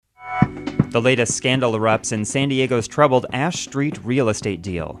The latest scandal erupts in San Diego's troubled Ash Street real estate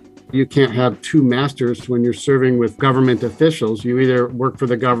deal. You can't have two masters when you're serving with government officials. You either work for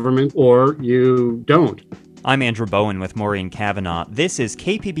the government or you don't. I'm Andrew Bowen with Maureen Cavanaugh. This is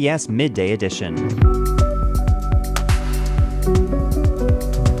KPBS Midday Edition.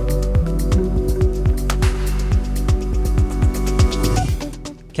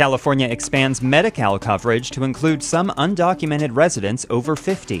 California expands Medi-Cal coverage to include some undocumented residents over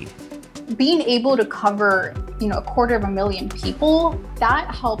 50. Being able to cover, a 250,000 people,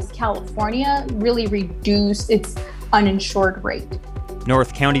 that helps California really reduce its uninsured rate.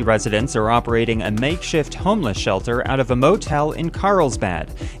 North County residents are operating a makeshift homeless shelter out of a motel in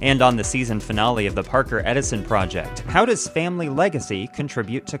Carlsbad. And on the season finale of the Parker Edison Project, how does family legacy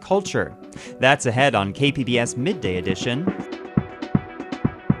contribute to culture? That's ahead on KPBS Midday Edition.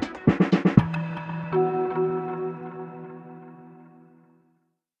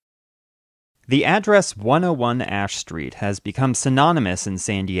 The address 101 Ash Street has become synonymous in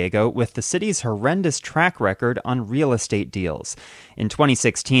San Diego with the city's horrendous track record on real estate deals. In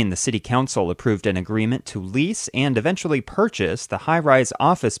 2016, the city council approved an agreement to lease and eventually purchase the high-rise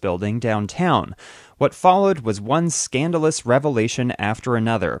office building downtown. What followed was one scandalous revelation after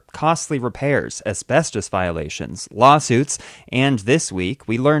another: costly repairs, asbestos violations, lawsuits, and this week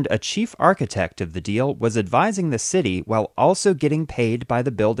we learned a chief architect of the deal was advising the city while also getting paid by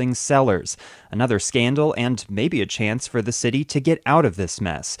the building's sellers. Another scandal and maybe a chance for the city to get out of this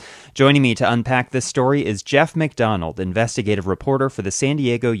mess. Joining me to unpack this story is Jeff McDonald, investigative reporter for the San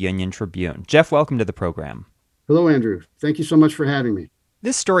Diego Union Tribune. Jeff, welcome to the program. Hello, Andrew. Thank you so much for having me.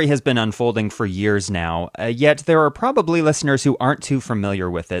 This story has been unfolding for years now, yet there are probably listeners who aren't too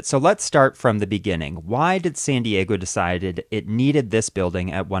familiar with it. So let's start from the beginning. Why did San Diego decide it needed this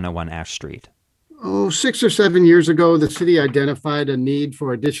building at 101 Ash Street? 6 or 7 years ago, the city identified a need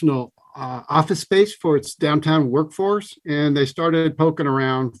for additional office space for its downtown workforce, and they started poking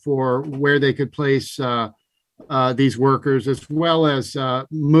around for where they could place these workers, as well as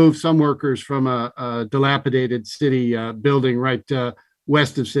move some workers from a dilapidated city building right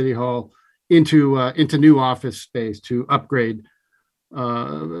west of City Hall into new office space to upgrade.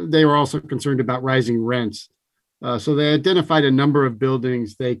 They were also concerned about rising rents. So they identified a number of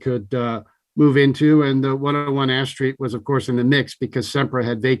buildings they could move into, and the 101 Ash Street was, of course, in the mix because Sempra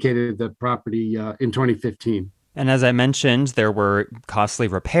had vacated the property in 2015. And as I mentioned, there were costly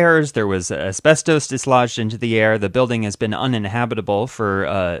repairs. There was asbestos dislodged into the air. The building has been uninhabitable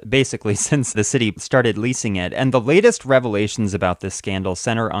for basically since the city started leasing it. And the latest revelations about this scandal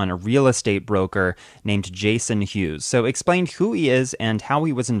center on a real estate broker named Jason Hughes. So explain who he is and how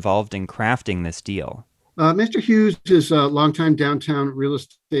he was involved in crafting this deal. Mr. Hughes is a longtime downtown real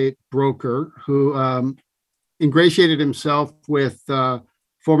estate broker who ingratiated himself with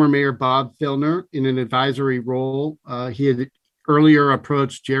former Mayor Bob Filner in an advisory role. He had earlier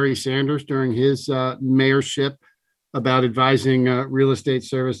approached Jerry Sanders during his mayorship about advising real estate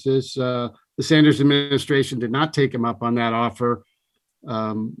services. The Sanders administration did not take him up on that offer.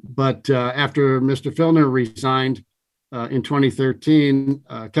 But after Mr. Filner resigned in 2013,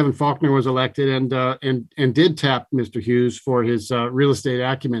 Kevin Faulconer was elected and did tap Mr. Hughes for his real estate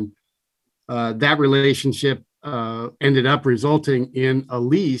acumen. That relationship ended up resulting in a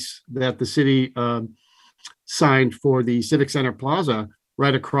lease that the city signed for the Civic Center Plaza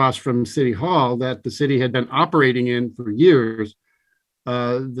right across from City Hall that the city had been operating in for years.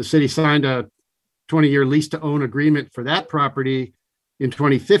 The city signed a 20-year lease-to-own agreement for that property in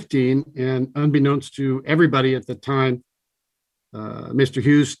 2015, and unbeknownst to everybody at the time, Mr.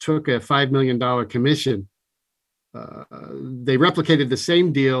 Hughes took a $5 million commission. They replicated the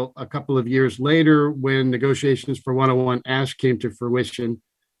same deal a couple of years later when negotiations for 101 Ash came to fruition.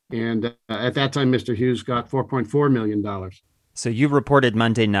 And at that time, Mr. Hughes got $4.4 million. So you reported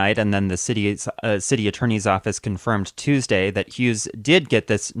Monday night, and then the city attorney's office confirmed Tuesday that Hughes did get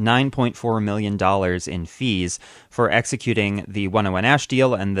this $9.4 million in fees for executing the 101 Ash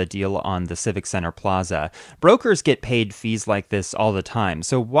deal and the deal on the Civic Center Plaza. Brokers get paid fees like this all the time.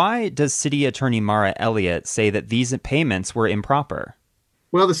 So why does City Attorney Mara Elliott say that these payments were improper?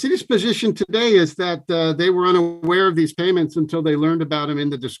 Well, the city's position today is that they were unaware of these payments until they learned about them in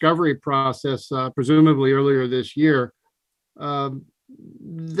the discovery process, presumably earlier this year.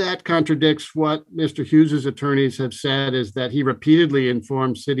 That contradicts what Mr. Hughes's attorneys have said, is that he repeatedly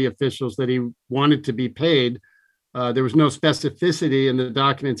informed city officials that he wanted to be paid. There was no specificity in the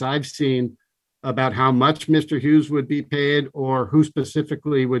documents I've seen about how much Mr. Hughes would be paid or who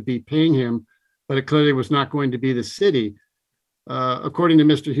specifically would be paying him, but it clearly was not going to be the city. According to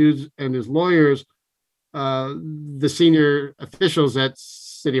Mr. Hughes and his lawyers, the senior officials at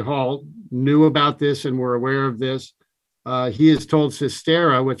City Hall knew about this and were aware of this. He has told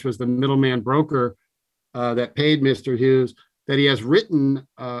Cystera, which was the middleman broker that paid Mr. Hughes, that he has written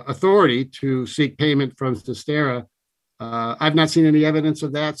authority to seek payment from Cystera. I've not seen any evidence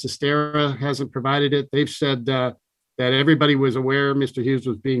of that. Cystera hasn't provided it. They've said that everybody was aware Mr. Hughes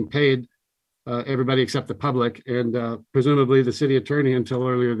was being paid, everybody except the public, and presumably the city attorney until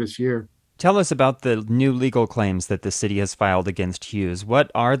earlier this year. Tell us about the new legal claims that the city has filed against Hughes.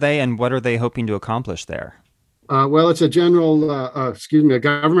 What are they, and what are they hoping to accomplish there? Well, it's a a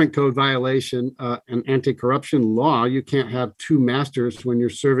government code violation, an anti-corruption law. You can't have two masters when you're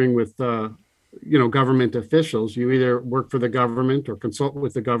serving with, government officials. You either work for the government or consult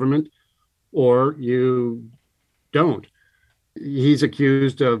with the government, or you don't. He's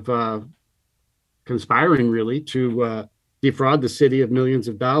accused of conspiring, really, to defraud the city of millions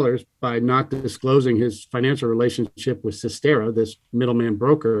of dollars by not disclosing his financial relationship with Cystera, this middleman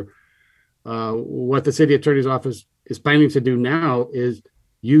broker. What the city attorney's office is planning to do now is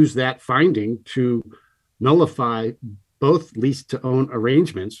use that finding to nullify both lease-to-own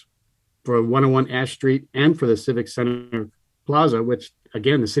arrangements for 101 Ash Street and for the Civic Center Plaza, which,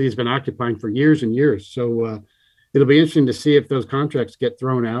 again, the city has been occupying for years and years. So it'll be interesting to see if those contracts get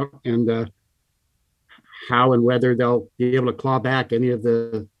thrown out and how and whether they'll be able to claw back any of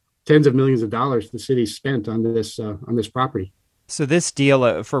the tens of millions of dollars the city spent on this property. So this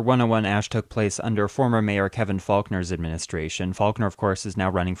deal for 101 Ash took place under former Mayor Kevin Faulconer's administration. Faulconer, of course, is now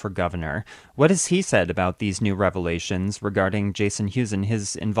running for governor. What has he said about these new revelations regarding Jason Hughes and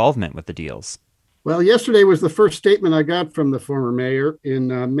his involvement with the deals? Well, yesterday was the first statement I got from the former mayor in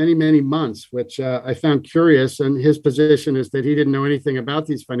many, many months, which I found curious. And his position is that he didn't know anything about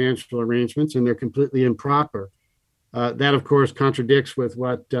these financial arrangements and they're completely improper. That, of course, contradicts with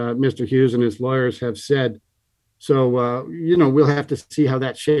what Mr. Hughes and his lawyers have said. So, we'll have to see how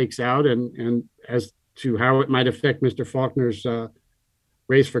that shakes out and as to how it might affect Mr. Faulconer's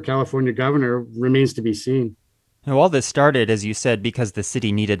race for California governor remains to be seen. Now, all this started, as you said, because the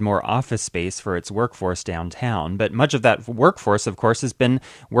city needed more office space for its workforce downtown. But much of that workforce, of course, has been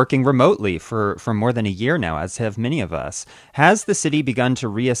working remotely for more than a year now, as have many of us. Has the city begun to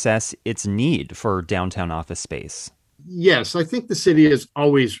reassess its need for downtown office space? Yes, I think the city is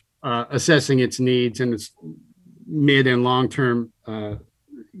always assessing its needs and its mid and long-term,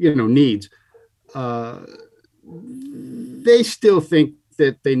 needs. They still think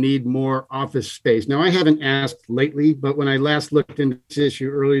that they need more office space. Now, I haven't asked lately, but when I last looked into this issue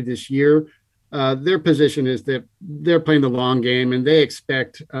early this year, their position is that they're playing the long game and they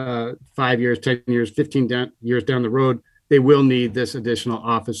expect 5 years, 10 years, 15 years down the road, they will need this additional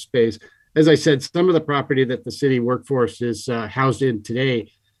office space. As I said, some of the property that the city workforce is housed in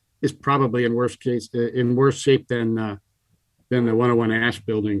today is probably in worse shape than the 101 Ash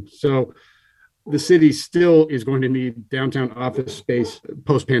building. So the city still is going to need downtown office space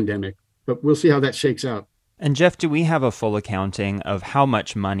post-pandemic, but we'll see how that shakes out. And Jeff, do we have a full accounting of how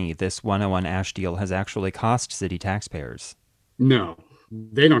much money this 101 Ash deal has actually cost city taxpayers? No,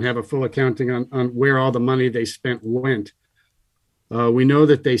 they don't have a full accounting on where all the money they spent went. We know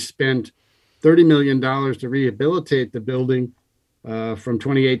that they spent $30 million to rehabilitate the building from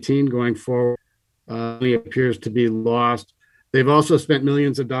 2018 going forward. Money appears to be lost. They've also spent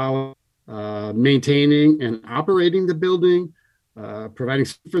millions of dollars maintaining and operating the building, providing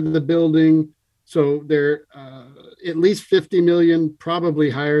for the building. So they're at least 50 million, probably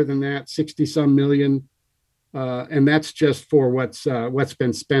higher than that, 60 some million. And that's just for what's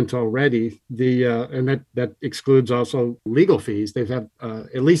been spent already. And that excludes also legal fees. They've had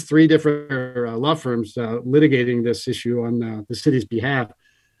at least 3 different law firms litigating this issue on the city's behalf.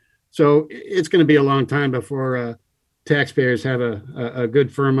 So it's going to be a long time before taxpayers have a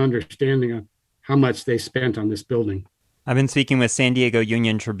good, firm understanding of how much they spent on this building. I've been speaking with San Diego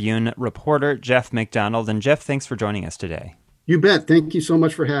Union-Tribune reporter Jeff McDonald. And Jeff, thanks for joining us today. You bet. Thank you so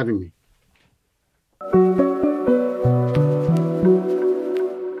much for having me.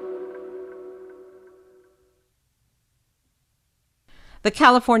 The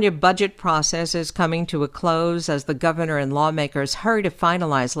California budget process is coming to a close as the governor and lawmakers hurry to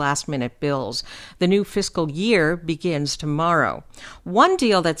finalize last-minute bills. The new fiscal year begins tomorrow. One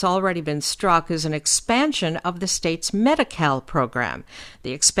deal that's already been struck is an expansion of the state's Medi-Cal program.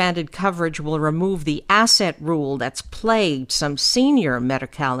 The expanded coverage will remove the asset rule that's plagued some senior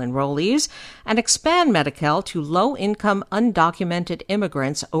Medi-Cal enrollees and expand Medi-Cal to low-income undocumented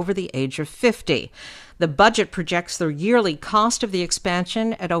immigrants over the age of 50. The budget projects the yearly cost of the expanded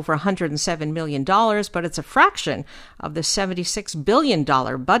expansion at over $107 million, but it's a fraction of the $76 billion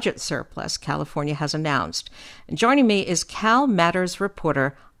budget surplus California has announced. And joining me is Cal Matters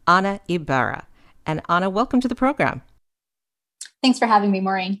reporter Ana Ibarra. And Ana, welcome to the program. Thanks for having me,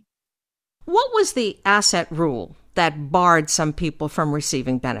 Maureen. What was the asset rule that barred some people from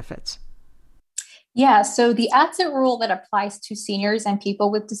receiving benefits? Yeah, so the asset rule that applies to seniors and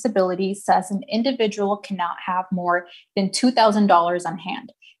people with disabilities says an individual cannot have more than $2,000 on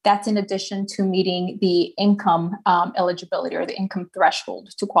hand. That's in addition to meeting the income eligibility or the income threshold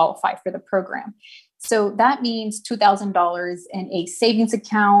to qualify for the program. So that means $2,000 in a savings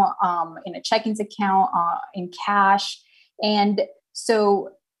account, in a checking account, in cash. And so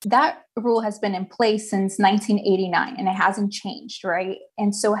that rule has been in place since 1989 and it hasn't changed, right?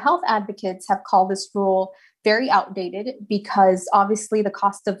 And so health advocates have called this rule very outdated because obviously the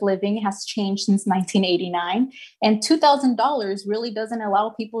cost of living has changed since 1989. And $2,000 really doesn't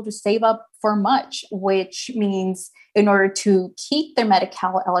allow people to save up for much, which means in order to keep their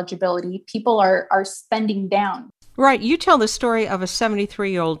Medi-Cal eligibility, people are spending down. Right. You tell the story of a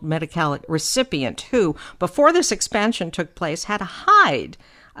 73-year-old Medi-Cal recipient who, before this expansion took place, had to hide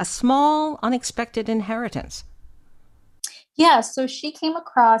a small, unexpected inheritance. Yeah, so she came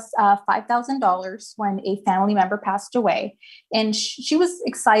across $5,000 when a family member passed away. And she was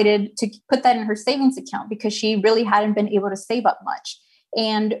excited to put that in her savings account because she really hadn't been able to save up much.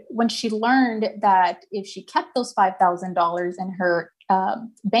 And when she learned that if she kept those $5,000 in her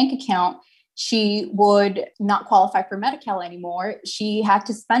bank account, she would not qualify for Medi-Cal anymore. She had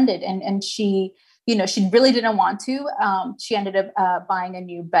to spend it. And she really didn't want to. She ended up buying a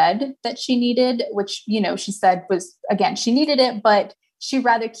new bed that she needed, which, she said was, again, she needed it, but she'd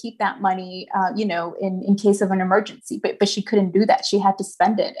rather keep that money, in case of an emergency. But she couldn't do that. She had to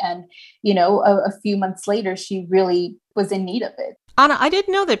spend it. And, a few months later, she really was in need of it. Ana, I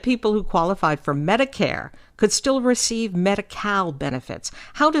didn't know that people who qualified for Medicare could still receive Medi-Cal benefits.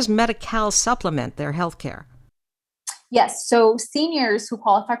 How does Medi-Cal supplement their health care? Yes. So seniors who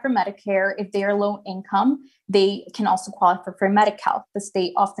qualify for Medicare, if they are low income, they can also qualify for Medi-Cal. The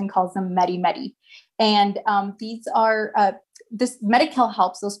state often calls them Medi-Medi. And these are, this Medi-Cal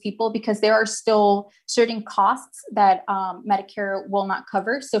helps those people because there are still certain costs that Medicare will not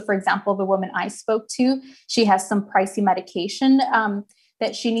cover. So for example, the woman I spoke to, she has some pricey medication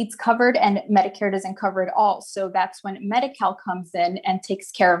that she needs covered and Medicare doesn't cover it all. So that's when Medi-Cal comes in and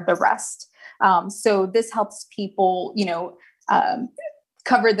takes care of the rest. So this helps people,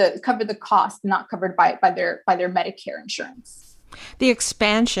 cover the cost not covered by their Medicare insurance. The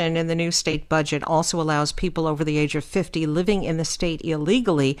expansion in the new state budget also allows people over the age of 50 living in the state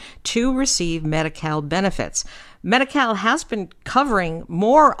illegally to receive Medi-Cal benefits. Medi-Cal has been covering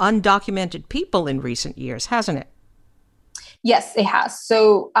more undocumented people in recent years, hasn't it? Yes, it has.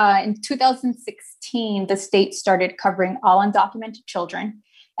 So in 2016, the state started covering all undocumented children.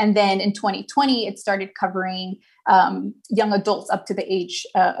 And then in 2020, it started covering young adults up to the age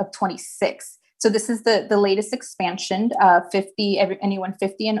of 26. So this is the latest expansion, anyone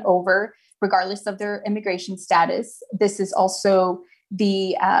 50 and over, regardless of their immigration status. This is also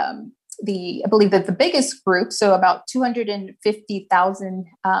I believe that the biggest group, so about 250,000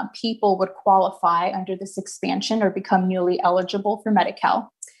 people would qualify under this expansion or become newly eligible for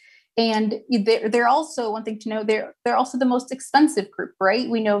Medi-Cal. And they're also, one thing to know, they're also the most expensive group, right?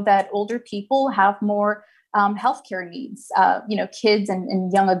 We know that older people have more healthcare needs. Kids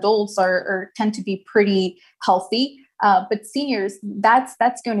and young adults tend to be pretty healthy, but seniors,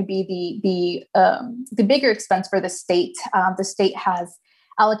 that's going to be the bigger expense for the state. The state has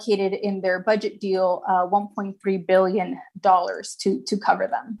allocated in their budget deal $1.3 billion to cover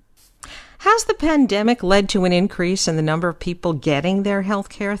them. Has the pandemic led to an increase in the number of people getting their health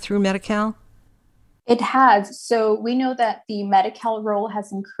care through Medi-Cal? It has. So we know that the Medi-Cal roll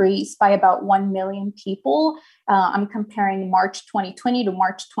has increased by about 1 million people. I'm comparing March 2020 to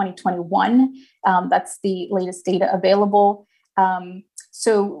March 2021. That's the latest data available.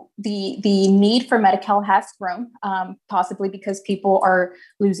 So the need for Medi-Cal has grown, possibly because people are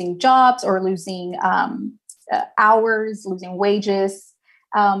losing jobs or losing hours, losing wages.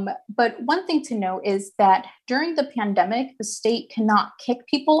 But one thing to note is that during the pandemic, the state cannot kick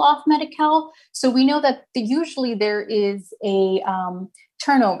people off Medi-Cal. So we know that usually there is a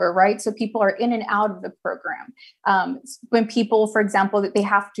turnover, right? So people are in and out of the program. When people, for example, that they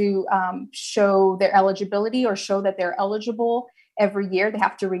have to show their eligibility or show that they're eligible every year, they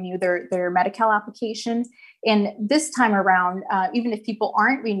have to renew their Medi-Cal application. And this time around, even if people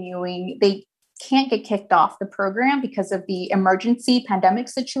aren't renewing, they can't get kicked off the program because of the emergency pandemic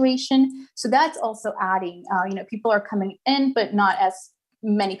situation. So that's also adding, people are coming in, but not as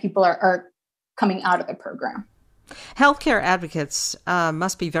many people are coming out of the program. Healthcare advocates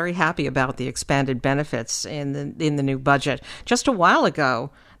must be very happy about the expanded benefits in the new budget. Just a while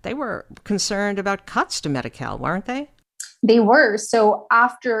ago, they were concerned about cuts to Medi-Cal, weren't they? They were. So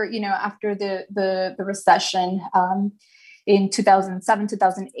after the recession in 2007,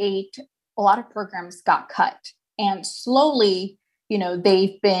 2008, a lot of programs got cut, and slowly,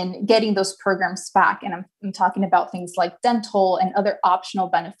 they've been getting those programs back. And I'm talking about things like dental and other optional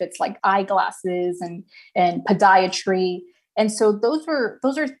benefits like eyeglasses and podiatry. And so those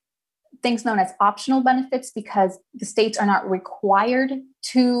are things known as optional benefits because the states are not required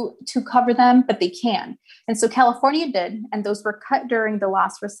to cover them, but they can. And so California did, and those were cut during the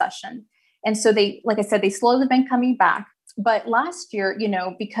last recession. And so they, like I said, they slowly been coming back. But last year,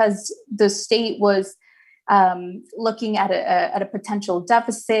 because the state was looking at a potential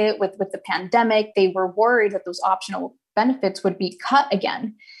deficit with the pandemic, they were worried that those optional benefits would be cut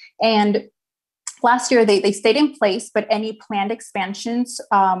again. And last year, they stayed in place, but any planned expansions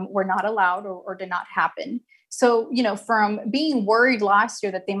were not allowed or did not happen. So, from being worried last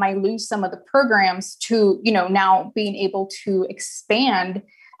year that they might lose some of the programs to, now being able to expand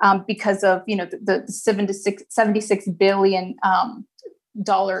because of, the $76 billion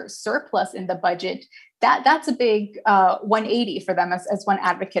surplus in the budget, that's a big 180 for them, as one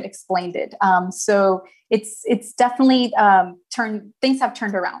advocate explained it. So it's definitely things have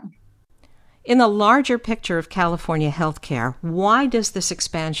turned around. In the larger picture of California healthcare, why does this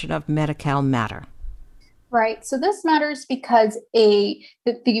expansion of Medi-Cal matter? Right. So this matters because the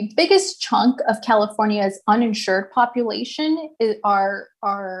biggest chunk of California's uninsured population are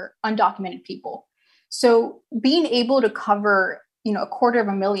undocumented people. So being able to cover,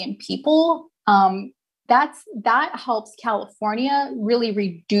 250,000 people, that helps California really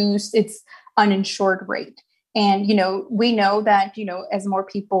reduce its uninsured rate. And, we know that, as more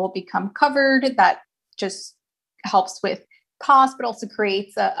people become covered, that just helps with cost, but also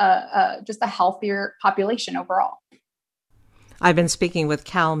creates just a healthier population overall. I've been speaking with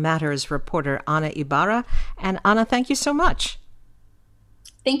Cal Matters reporter Ana Ibarra. And Ana, thank you so much.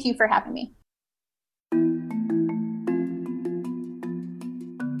 Thank you for having me.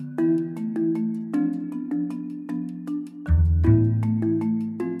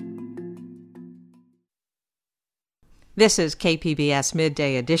 This is KPBS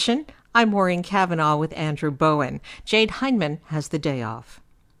Midday Edition. I'm Maureen Cavanaugh with Andrew Bowen. Jade Hindman has the day off.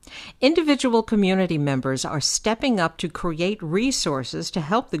 Individual community members are stepping up to create resources to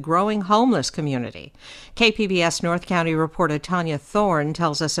help the growing homeless community. KPBS North County reporter Tanya Thorne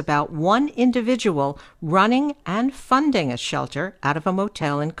tells us about one individual running and funding a shelter out of a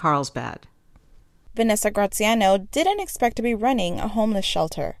motel in Carlsbad. Vanessa Graziano didn't expect to be running a homeless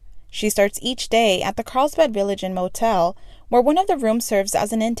shelter. She starts each day at the Carlsbad Village Inn Motel, where one of the rooms serves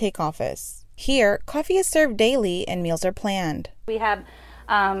as an intake office. Here, coffee is served daily and meals are planned. We have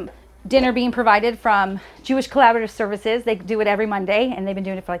dinner being provided from Jewish Collaborative Services. They do it every Monday, and they've been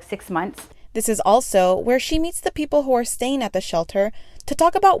doing it for like 6 months. This is also where she meets the people who are staying at the shelter to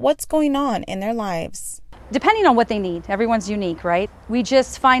talk about what's going on in their lives. Depending on what they need, everyone's unique, right? We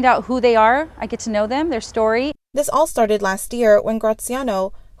just find out who they are. I get to know them, their story. This all started last year when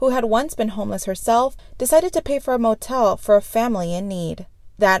Graziano, who had once been homeless herself, decided to pay for a motel for a family in need.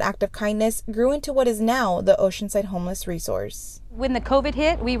 That act of kindness grew into what is now the Oceanside Homeless Resource. When the COVID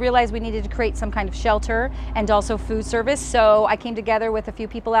hit, we realized we needed to create some kind of shelter and also food service. So I came together with a few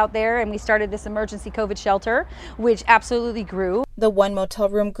people out there and we started this emergency COVID shelter, which absolutely grew. The one motel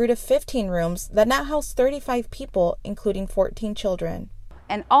room grew to 15 rooms that now house 35 people, including 14 children.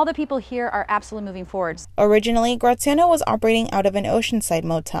 And all the people here are absolutely moving forward. Originally, Graziano was operating out of an Oceanside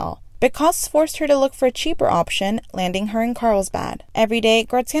motel, but costs forced her to look for a cheaper option, landing her in Carlsbad. Every day,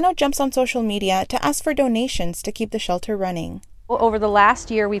 Graziano jumps on social media to ask for donations to keep the shelter running. Over the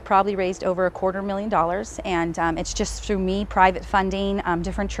last year, we've probably raised over $250,000, and it's just through me, private funding,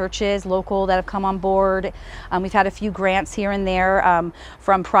 different churches, local that have come on board. We've had a few grants here and there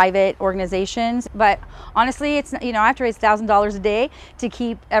from private organizations, but honestly, it's I have to raise $1,000 a day to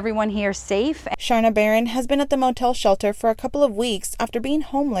keep everyone here safe. Sharna Barron has been at the motel shelter for a couple of weeks after being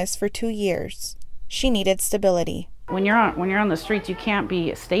homeless for 2 years. She needed stability. When you're on the streets, you can't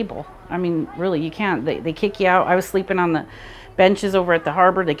be stable. I mean, really, you can't. They kick you out. I was sleeping on the benches over at the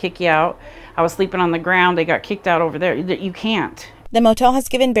harbor. They kick you out. I was sleeping on the ground. They got kicked out over there. You can't. The motel has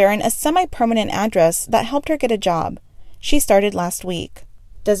given Barron a semi-permanent address that helped her get a job. She started last week.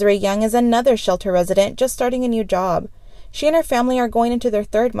 Desiree Young is another shelter resident just starting a new job. She and her family are going into their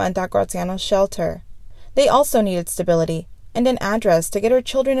 3rd month at Graziano's shelter. They also needed stability and an address to get her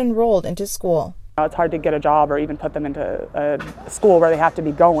children enrolled into school. It's hard to get a job or even put them into a school where they have to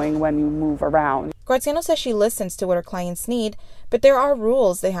be going when you move around. Graziano says she listens to what her clients need, but there are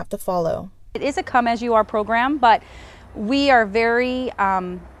rules they have to follow. It is a come-as-you-are program, but we are very,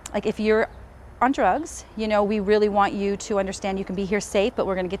 if you're on drugs, we really want you to understand you can be here safe, but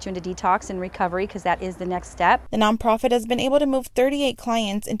we're going to get you into detox and recovery because that is the next step. The nonprofit has been able to move 38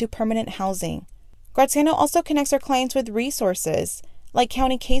 clients into permanent housing. Graziano also connects her clients with resources like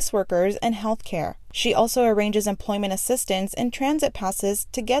county caseworkers and healthcare. She also arranges employment assistance and transit passes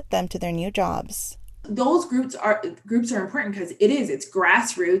to get them to their new jobs. Those groups are important because it's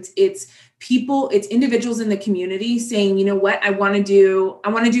grassroots, it's people, it's individuals in the community saying, you know what, I want to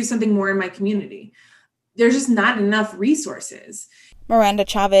do something more in my community. There's just not enough resources. Miranda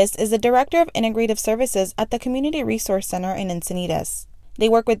Chavez is the director of integrative services at the Community Resource Center in Encinitas. They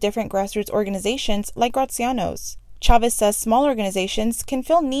work with different grassroots organizations like Graziano's. Chavez says small organizations can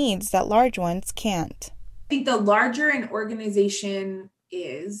fill needs that large ones can't. I think the larger an organization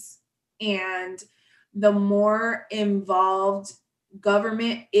is, and the more involved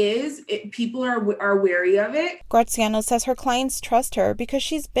government is, people are wary of it. Graziano says her clients trust her because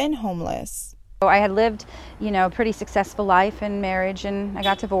she's been homeless. I had lived, a pretty successful life in marriage, and I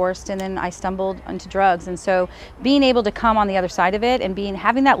got divorced, and then I stumbled into drugs. And so being able to come on the other side of it and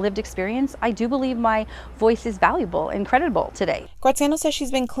having that lived experience, I do believe my voice is valuable and credible today. Graziano says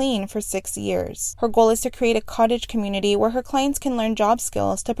she's been clean for 6 years. Her goal is to create a cottage community where her clients can learn job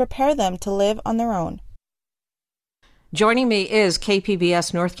skills to prepare them to live on their own. Joining me is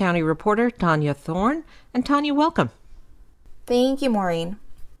KPBS North County reporter Tanya Thorne. And Tanya, welcome. Thank you, Maureen.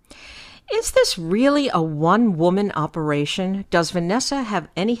 Is this really a one-woman operation? Does Vanessa have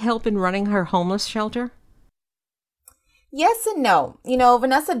any help in running her homeless shelter? Yes and no.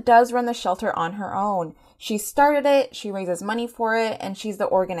 Vanessa does run the shelter on her own. She started it, she raises money for it, and she's the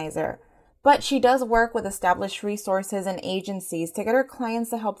organizer. But she does work with established resources and agencies to get her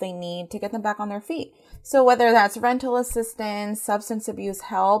clients the help they need to get them back on their feet. So whether that's rental assistance, substance abuse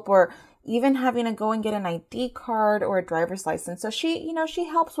help, or even having to go and get an ID card or a driver's license. So she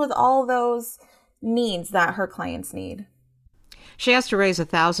helps with all those needs that her clients need. She has to raise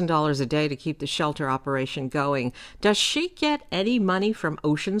 $1,000 a day to keep the shelter operation going. Does she get any money from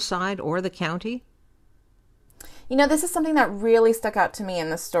Oceanside or the county? This is something that really stuck out to me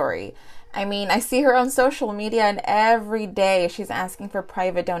in the story. I see her on social media, and every day she's asking for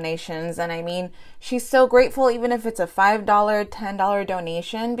private donations. And she's so grateful, even if it's a $5, $10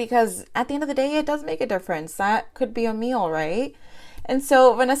 donation, because at the end of the day, it does make a difference. That could be a meal, right? And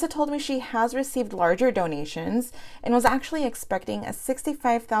so Vanessa told me she has received larger donations and was actually expecting a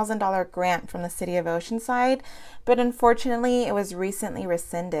 $65,000 grant from the city of Oceanside, but unfortunately, it was recently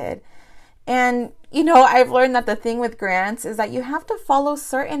rescinded. And, I've learned that the thing with grants is that you have to follow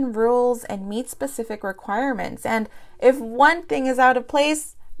certain rules and meet specific requirements. And if one thing is out of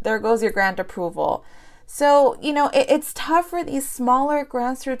place, there goes your grant approval. So, it's tough for these smaller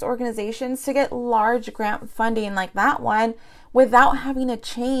grassroots organizations to get large grant funding like that one without having to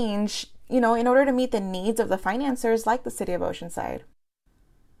change, in order to meet the needs of the financiers like the city of Oceanside.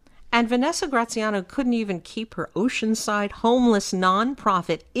 And Vanessa Graziano couldn't even keep her Oceanside homeless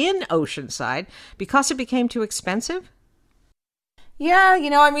nonprofit in Oceanside because it became too expensive? Yeah,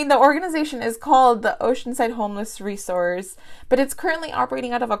 the organization is called the Oceanside Homeless Resource, but it's currently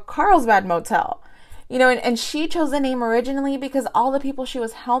operating out of a Carlsbad motel. And she chose the name originally because all the people she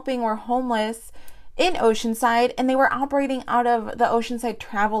was helping were homeless in Oceanside, and they were operating out of the Oceanside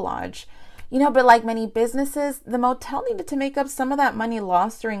Travel Lodge. But like many businesses, the motel needed to make up some of that money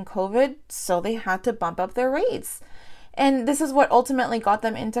lost during COVID, so they had to bump up their rates. And this is what ultimately got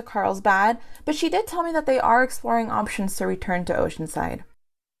them into Carlsbad, but she did tell me that they are exploring options to return to Oceanside.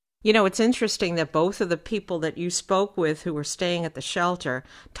 It's interesting that both of the people that you spoke with who were staying at the shelter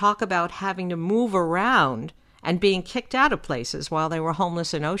talk about having to move around and being kicked out of places while they were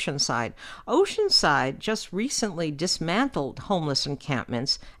homeless in Oceanside. Oceanside just recently dismantled homeless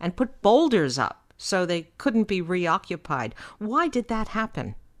encampments and put boulders up so they couldn't be reoccupied. Why did that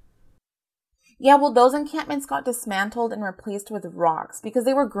happen? Yeah, well, those encampments got dismantled and replaced with rocks because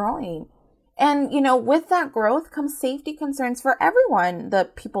they were growing. And, with that growth comes safety concerns for everyone,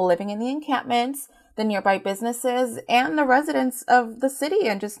 the people living in the encampments, the nearby businesses, and the residents of the city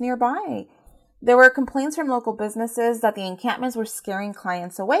and just nearby. There were complaints from local businesses that the encampments were scaring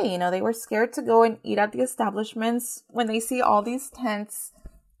clients away. They were scared to go and eat at the establishments when they see all these tents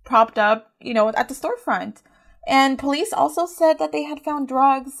propped up, at the storefront. And police also said that they had found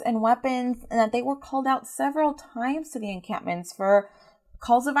drugs and weapons and that they were called out several times to the encampments for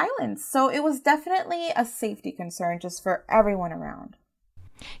calls of violence. So it was definitely a safety concern just for everyone around.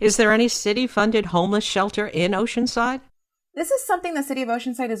 Is there any city-funded homeless shelter in Oceanside? This is something the city of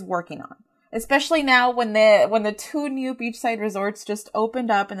Oceanside is working on, especially now when the 2 new beachside resorts just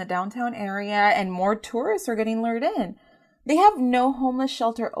opened up in the downtown area and more tourists are getting lured in. They have no homeless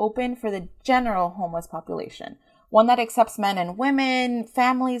shelter open for the general homeless population, one that accepts men and women,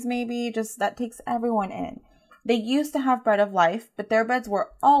 families maybe, just that takes everyone in. They used to have Bread of Life, but their beds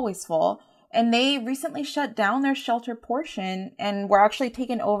were always full, and they recently shut down their shelter portion and were actually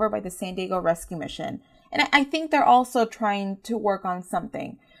taken over by the San Diego Rescue Mission. And I think they're also trying to work on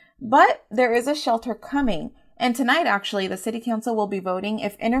something. But there is a shelter coming, and tonight actually the City Council will be voting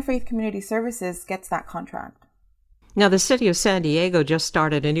if Interfaith Community Services gets that contract. Now, the city of San Diego just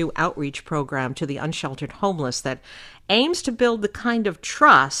started a new outreach program to the unsheltered homeless that aims to build the kind of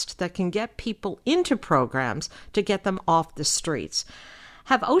trust that can get people into programs to get them off the streets.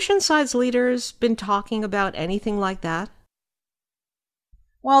 Have Oceanside's leaders been talking about anything like that?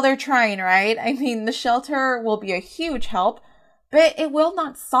 Well, they're trying, right? I mean, the shelter will be a huge help, but it will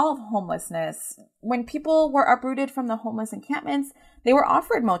not solve homelessness. When people were uprooted from the homeless encampments, they were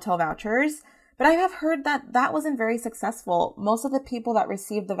offered motel vouchers. But I have heard that that wasn't very successful. Most of the people that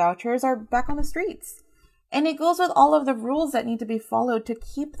received the vouchers are back on the streets. And it goes with all of the rules that need to be followed to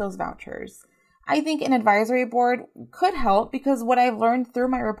keep those vouchers. I think an advisory board could help because what I've learned through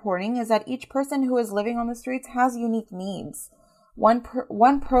my reporting is that each person who is living on the streets has unique needs.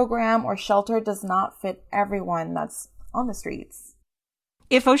 One program or shelter does not fit everyone that's on the streets.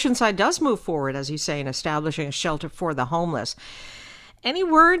 If Oceanside does move forward, as you say, in establishing a shelter for the homeless, any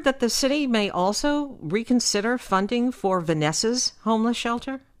word that the city may also reconsider funding for Vanessa's homeless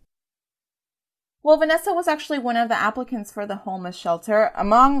shelter? Well, Vanessa was actually one of the applicants for the homeless shelter,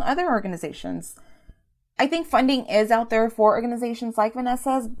 among other organizations. I think funding is out there for organizations like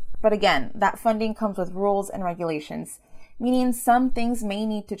Vanessa's, but again, that funding comes with rules and regulations, meaning some things may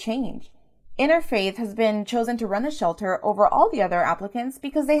need to change. Interfaith has been chosen to run the shelter over all the other applicants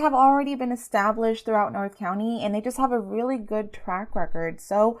because they have already been established throughout North County and they just have a really good track record.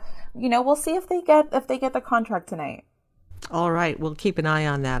 So, we'll see if they get the contract tonight. All right, we'll keep an eye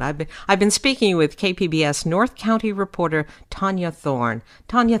on that. I've been speaking with KPBS North County reporter Tanya Thorne.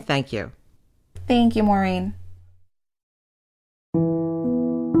 Tanya, thank you. Thank you, Maureen.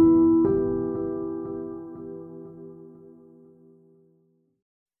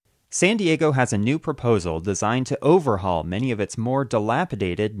 San Diego has a new proposal designed to overhaul many of its more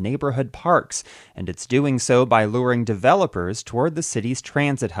dilapidated neighborhood parks, and it's doing so by luring developers toward the city's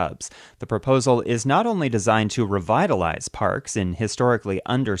transit hubs. The proposal is not only designed to revitalize parks in historically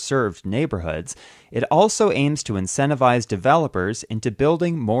underserved neighborhoods, it also aims to incentivize developers into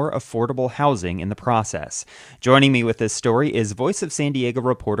building more affordable housing in the process. Joining me with this story is Voice of San Diego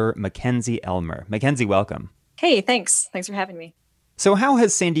reporter Mackenzie Elmer. Mackenzie, welcome. Hey, thanks. Thanks for having me. So how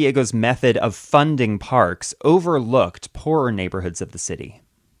has San Diego's method of funding parks overlooked poorer neighborhoods of the city?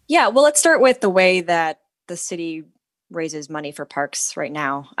 Yeah, well, let's start with the way that the city raises money for parks right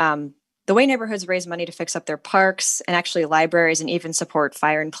now. The way neighborhoods raise money to fix up their parks and actually libraries and even support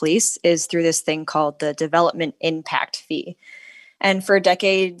fire and police is through this thing called the Development Impact Fee. And for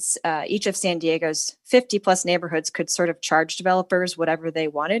decades, each of San Diego's 50 plus neighborhoods could sort of charge developers whatever they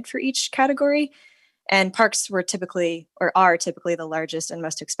wanted for each category. And parks are typically the largest and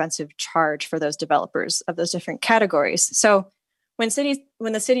most expensive charge for those developers of those different categories. So when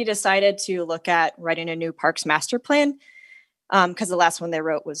the city decided to look at writing a new parks master plan, because the last one they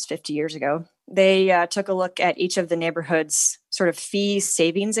wrote was 50 years ago, they took a look at each of the neighborhoods' sort of fee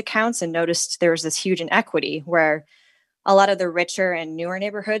savings accounts and noticed there was this huge inequity where a lot of the richer and newer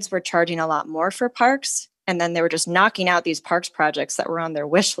neighborhoods were charging a lot more for parks. And then they were just knocking out these parks projects that were on their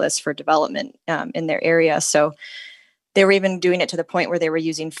wish list for development in their area. So they were even doing it to the point where they were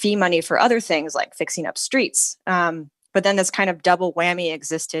using fee money for other things like fixing up streets. But then this kind of double whammy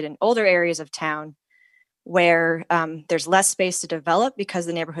existed in older areas of town where there's less space to develop because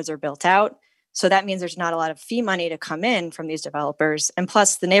the neighborhoods are built out. So that means there's not a lot of fee money to come in from these developers. And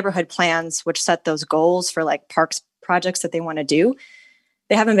plus the neighborhood plans, which set those goals for like parks projects that they want to do,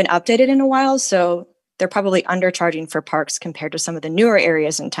 they haven't been updated in a while. So they're probably undercharging for parks compared to some of the newer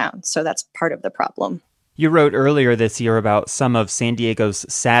areas in town. So that's part of the problem. You wrote earlier this year about some of San Diego's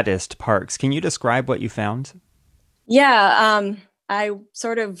saddest parks. Can you describe what you found? Yeah, I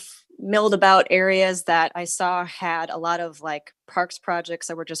sort of milled about areas that I saw had a lot of like parks projects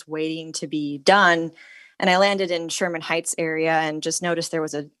that were just waiting to be done. And I landed in Sherman Heights area and just noticed there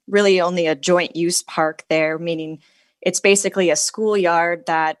was really only a joint use park there, meaning it's basically a schoolyard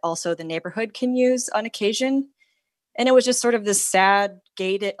that also the neighborhood can use on occasion. And it was just sort of this sad,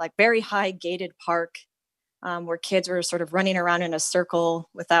 gated, like very high gated park where kids were sort of running around in a circle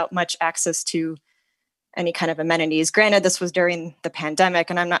without much access to any kind of amenities. Granted, this was during the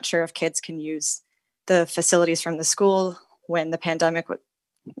pandemic, and I'm not sure if kids can use the facilities from the school when the pandemic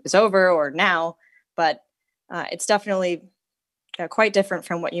was over or now, but it's definitely quite different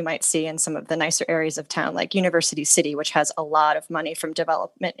from what you might see in some of the nicer areas of town, like University City, which has a lot of money from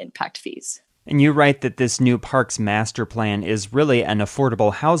development impact fees. And you write that this new parks master plan is really an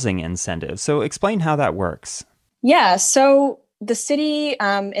affordable housing incentive. So explain how that works. Yeah, so the city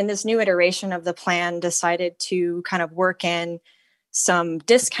in this new iteration of the plan decided to kind of work in some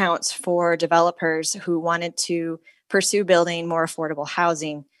discounts for developers who wanted to pursue building more affordable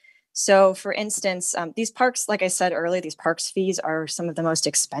housing. So, for instance, these parks, like I said earlier, these parks fees are some of the most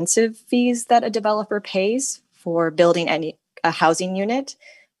expensive fees that a developer pays for building a housing unit,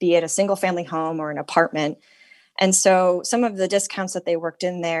 be it a single family home or an apartment. And so some of the discounts that they worked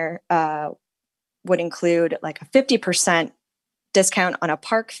in there would include like a 50% discount on a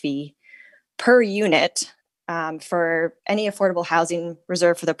park fee per unit for any affordable housing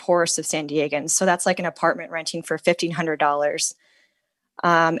reserved for the poorest of San Diegans. So that's like an apartment renting for $1,500.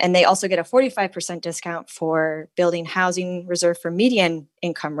 And they also get a 45% discount for building housing reserved for median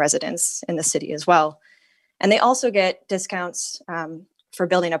income residents in the city as well. And they also get discounts for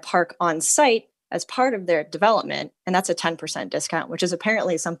building a park on site as part of their development. And that's a 10% discount, which is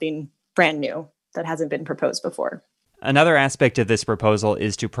apparently something brand new that hasn't been proposed before. Another aspect of this proposal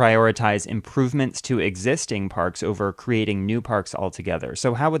is to prioritize improvements to existing parks over creating new parks altogether.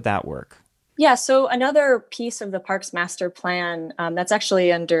 So how would that work? Yeah, so another piece of the Parks Master Plan that's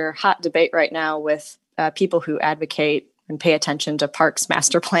actually under hot debate right now with people who advocate and pay attention to parks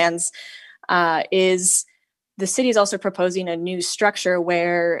master plans is the city is also proposing a new structure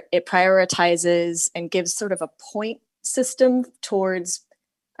where it prioritizes and gives sort of a point system towards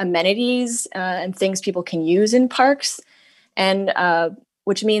amenities and things people can use in parks, and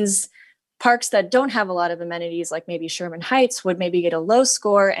which means parks that don't have a lot of amenities, like maybe Sherman Heights, would maybe get a low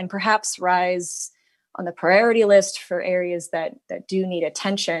score and perhaps rise on the priority list for areas that do need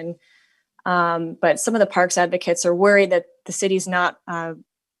attention. But some of the parks advocates are worried that the city's not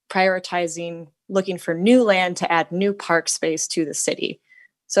prioritizing looking for new land to add new park space to the city.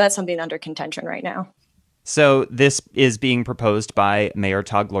 So that's something under contention right now. So this is being proposed by Mayor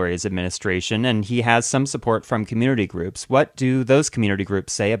Todd Gloria's administration, and he has some support from community groups. What do those community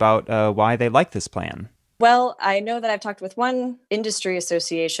groups say about why they like this plan? Well, I know that I've talked with one industry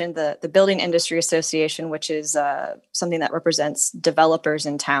association, the Building Industry Association, which is something that represents developers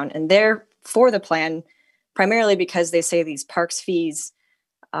in town. And they're for the plan primarily because they say these parks fees,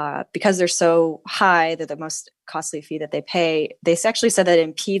 because they're so high, they're the most costly fee that they pay. They actually said that it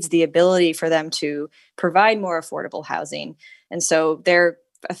impedes the ability for them to provide more affordable housing. And so they're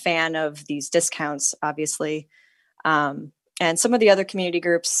a fan of these discounts, obviously. And some of the other community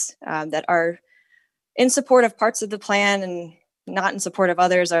groups that are in support of parts of the plan and not in support of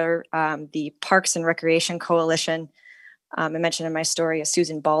others are the Parks and Recreation Coalition. I mentioned in my story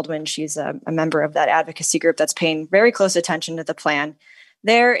Susan Baldwin. She's a member of that advocacy group that's paying very close attention to the plan.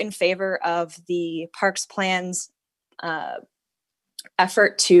 They're in favor of the parks plan's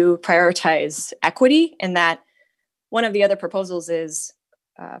effort to prioritize equity, in that one of the other proposals is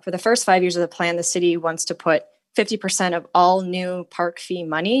for the first 5 years of the plan, the city wants to put 50% of all new park fee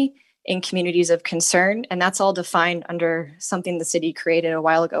money in communities of concern. And that's all defined under something the city created a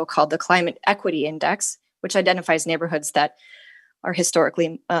while ago called the Climate Equity Index, which identifies neighborhoods that are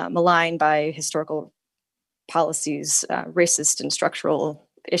historically maligned by historical policies, racist and structural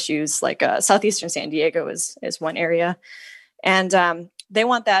issues, like southeastern San Diego is one area. And they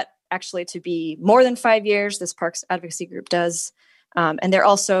want that actually to be more than 5 years, this parks advocacy group does. And they're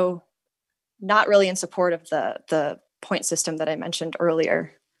also not really in support of the point system that I mentioned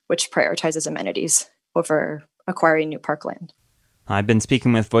earlier, which prioritizes amenities over acquiring new parkland. I've been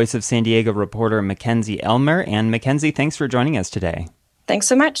speaking with Voice of San Diego reporter Mackenzie Elmer. And Mackenzie, thanks for joining us today. Thanks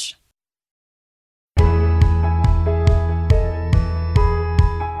so much.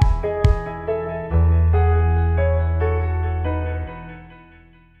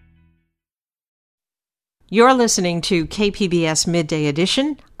 You're listening to KPBS Midday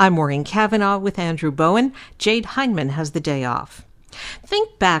Edition. I'm Maureen Cavanaugh with Andrew Bowen. Jade Hindman has the day off.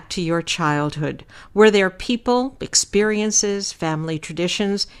 Think back to your childhood. Were there people, experiences, family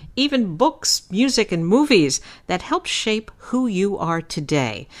traditions, even books, music, and movies that helped shape who you are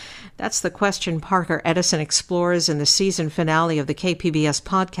today? That's the question Parker Edison explores in the season finale of the KPBS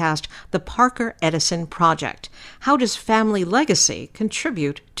podcast, The Parker Edison Project. How does family legacy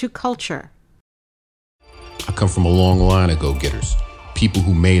contribute to culture? I come from a long line of go-getters, people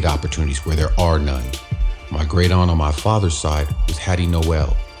who made opportunities where there are none. My great aunt on my father's side was Hattie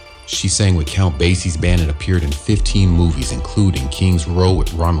Noel. She sang with Count Basie's band and appeared in 15 movies, including King's Row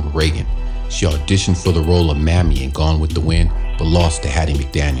with Ronald Reagan. She auditioned for the role of Mammy in Gone with the Wind, but lost to Hattie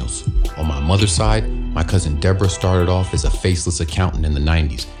McDaniels. On my mother's side, my cousin Deborah started off as a faceless accountant in the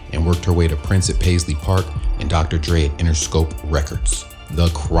 90s and worked her way to Prince at Paisley Park and Dr. Dre at Interscope Records. The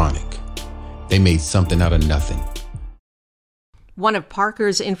Chronic. They made something out of nothing. One of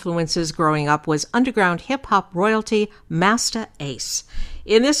Parker's influences growing up was underground hip-hop royalty Masta Ace.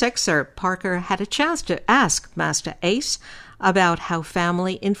 In this excerpt, Parker had a chance to ask Masta Ace about how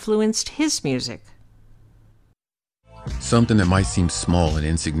family influenced his music. Something that might seem small and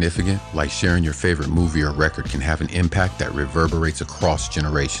insignificant, like sharing your favorite movie or record, can have an impact that reverberates across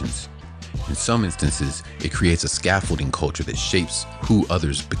generations. In some instances, it creates a scaffolding culture that shapes who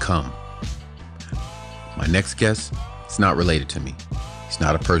others become. My next guest is not related to me. He's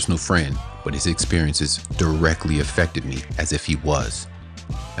not a personal friend, but his experiences directly affected me as if he was.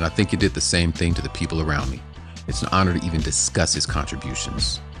 And I think it did the same thing to the people around me. It's an honor to even discuss his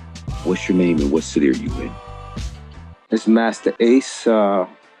contributions. What's your name and what city are you in? It's Masta Ace.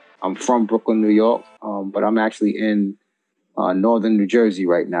 I'm from Brooklyn, New York, but I'm actually in northern New Jersey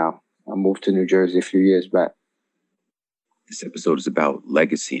right now. I moved to New Jersey a few years back. This episode is about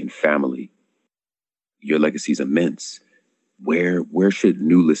legacy and family. Your legacy is immense. Where should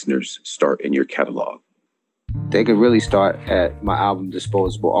new listeners start in your catalog? They could really start at my album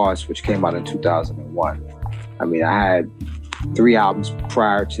Disposable Arts, which came out in 2001. I mean, I had 3 albums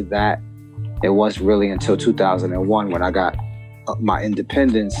prior to that. It wasn't really until 2001 when I got my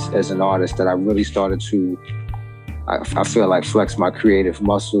independence as an artist that I really started to, I feel like, flex my creative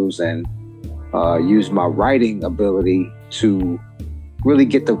muscles and use my writing ability to really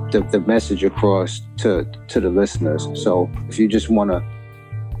get the message across to the listeners. So if you just want to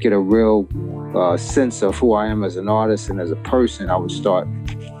get a real sense of who I am as an artist and as a person, I would start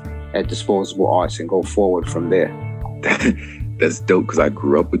at Disposable Arts and go forward from there. That's dope, because I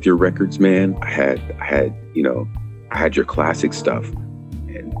grew up with your records, man. I had your classic stuff,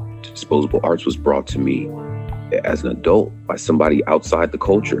 and Disposable Arts was brought to me as an adult by somebody outside the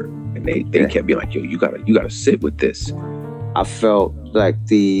culture, and they kept being like, "Yo, you gotta sit with this." I felt like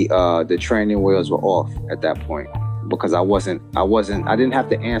the training wheels were off at that point, because I didn't have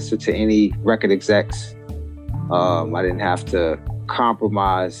to answer to any record execs. I didn't have to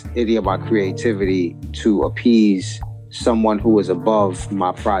compromise any of my creativity to appease someone who was above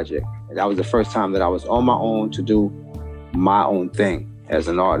my project. And that was the first time that I was on my own to do my own thing as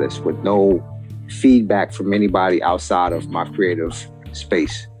an artist with no feedback from anybody outside of my creative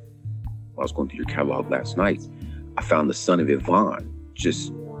space. I was going through your catalog last night. I found The Son of Yvonne,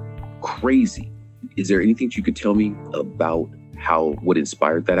 just crazy. Is there anything you could tell me about what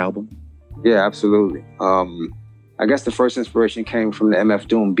inspired that album? Yeah, absolutely. I guess the first inspiration came from the MF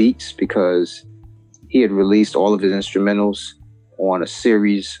Doom beats, because he had released all of his instrumentals on a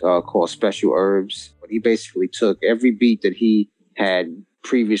series called Special Herbs. He basically took every beat that he had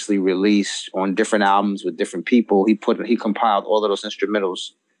previously released on different albums with different people. He compiled all of those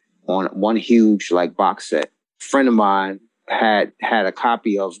instrumentals on one huge box set. A friend of mine had a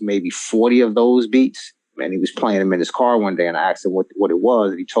copy of maybe 40 of those beats, and he was playing them in his car one day, and I asked him what it was,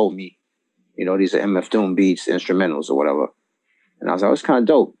 and he told me, these are MF Doom beats, instrumentals or whatever. And I was like, oh, it's kind of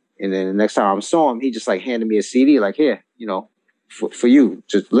dope. And then the next time I saw him, he just handed me a CD, here, for you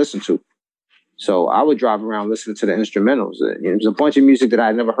to listen to. So I would drive around listening to the instrumentals. It was a bunch of music that I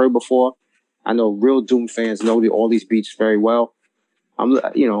had never heard before. I know real Doom fans know all these beats very well. I'm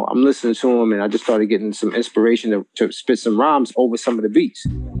listening to them, and I just started getting some inspiration to spit some rhymes over some of the beats.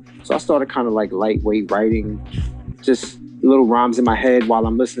 So I started kind of lightweight writing, just little rhymes in my head while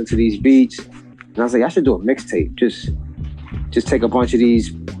I'm listening to these beats. And I was like, I should do a mixtape. Just take a bunch of these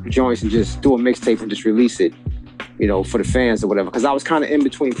joints and just do a mixtape and just release it, for the fans or whatever. Because I was kind of in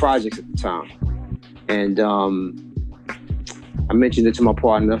between projects at the time. And I mentioned it to my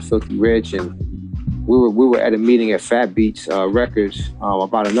partner, Filthy Rich, and we were at a meeting at Fat Beats Records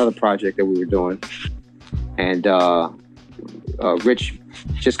about another project that we were doing. And Rich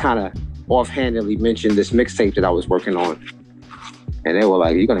just kind of offhandedly mentioned this mixtape that I was working on. And they were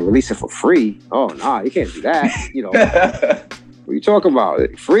like, "You're going to release it for free?" Oh, nah, you can't do that. What are you talking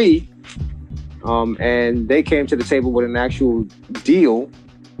about? Free. And they came to the table with an actual deal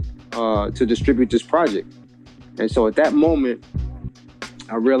to distribute this project. And so at that moment,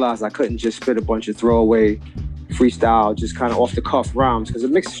 I realized I couldn't just spit a bunch of throwaway freestyle, just kind of off the cuff rhymes.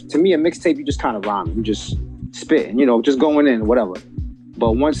 Because to me, a mixtape, you just kind of rhyme. You just spitting, just going in, whatever.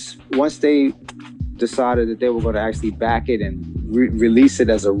 But once they decided that they were going to actually back it and release it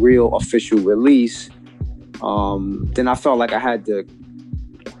as a real official release, then I felt like I had to,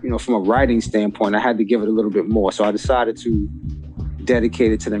 from a writing standpoint, I had to give it a little bit more. So I decided to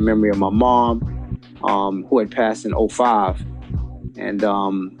dedicate it to the memory of my mom, who had passed in 2005. And,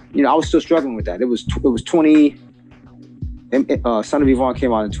 I was still struggling with that. It was 20, Son of Yvonne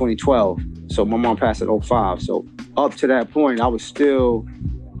came out in 2012. So my mom passed in 2005. So up to that point, I was still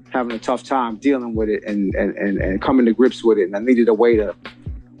having a tough time dealing with it and coming to grips with it. And I needed a way to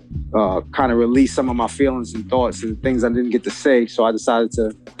kind of release some of my feelings and thoughts and things I didn't get to say. So I decided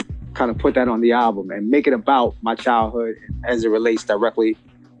to kind of put that on the album and make it about my childhood as it relates directly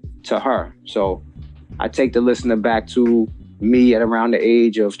to her. So I take the listener back to me at around the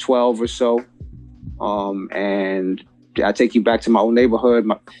age of 12 or so. And I take you back to my old neighborhood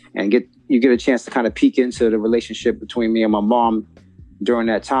and you get a chance to kind of peek into the relationship between me and my mom during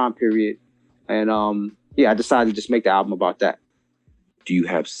that time period. And I decided to just make the album about that. Do you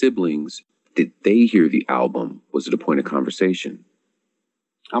have siblings? Did they hear the album? Was it a point of conversation?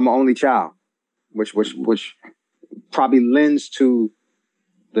 I'm an only child, which probably lends to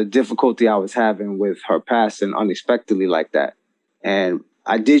the difficulty I was having with her passing unexpectedly like that. And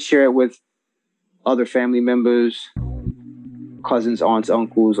I did share it with other family members, cousins, aunts,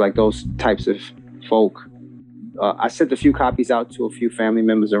 uncles, like those types of folk. I sent a few copies out to a few family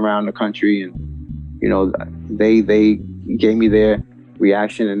members around the country, and they gave me their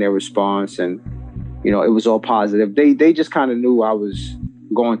reaction and their response, and it was all positive. They just kind of knew I was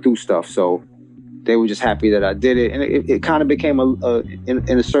going through stuff, so they were just happy that I did it, and it kind of became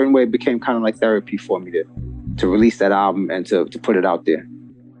in a certain way, it became kind of like therapy for me to release that album and to put it out there.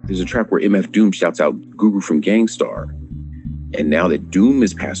 There's a track where MF Doom shouts out Guru from Gang Starr, and now that Doom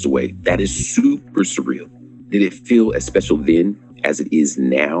has passed away, that is super surreal. Did it feel as special then as it is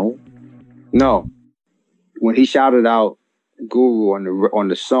now? No. When he shouted out Guru on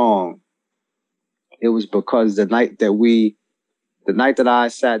the song, it was because the night that I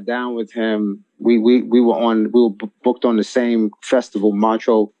sat down with him, we were booked on the same festival,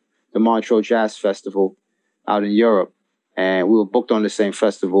 the Montreux Jazz Festival out in Europe, and we were booked on the same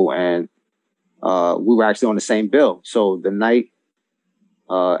festival, and we were actually on the same bill. So the night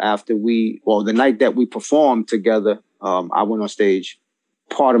the night that we performed together, I went on stage.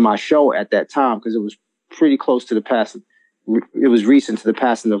 Part of my show at that time, because it was pretty close to the passing. It was recent to the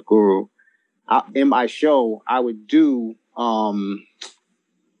passing of Guru. In my show, I would do a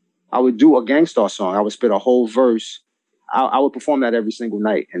Gang Starr song. I would spit a whole verse. I would perform that every single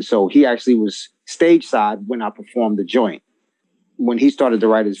night. And so he actually was stage side when I performed the joint. When he started to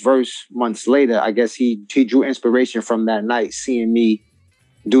write his verse months later, I guess he drew inspiration from that night, seeing me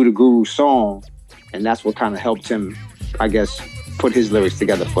do the Guru song. And that's what kind of helped him, I guess, put his lyrics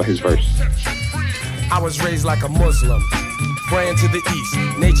together for his verse. I was raised like a Muslim, praying to the east.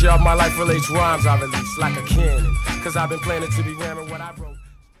 Nature of my life relates rhymes I release like a cannon, because I've been planning to be ramming what I wrote.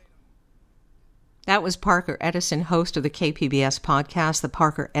 That was Parker Edison, host of the KPBS podcast, The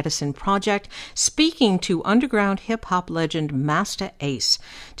Parker Edison Project, speaking to underground hip-hop legend Masta Ace.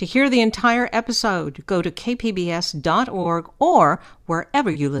 To hear the entire episode, go to kpbs.org or wherever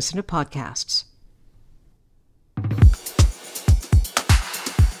you listen to podcasts.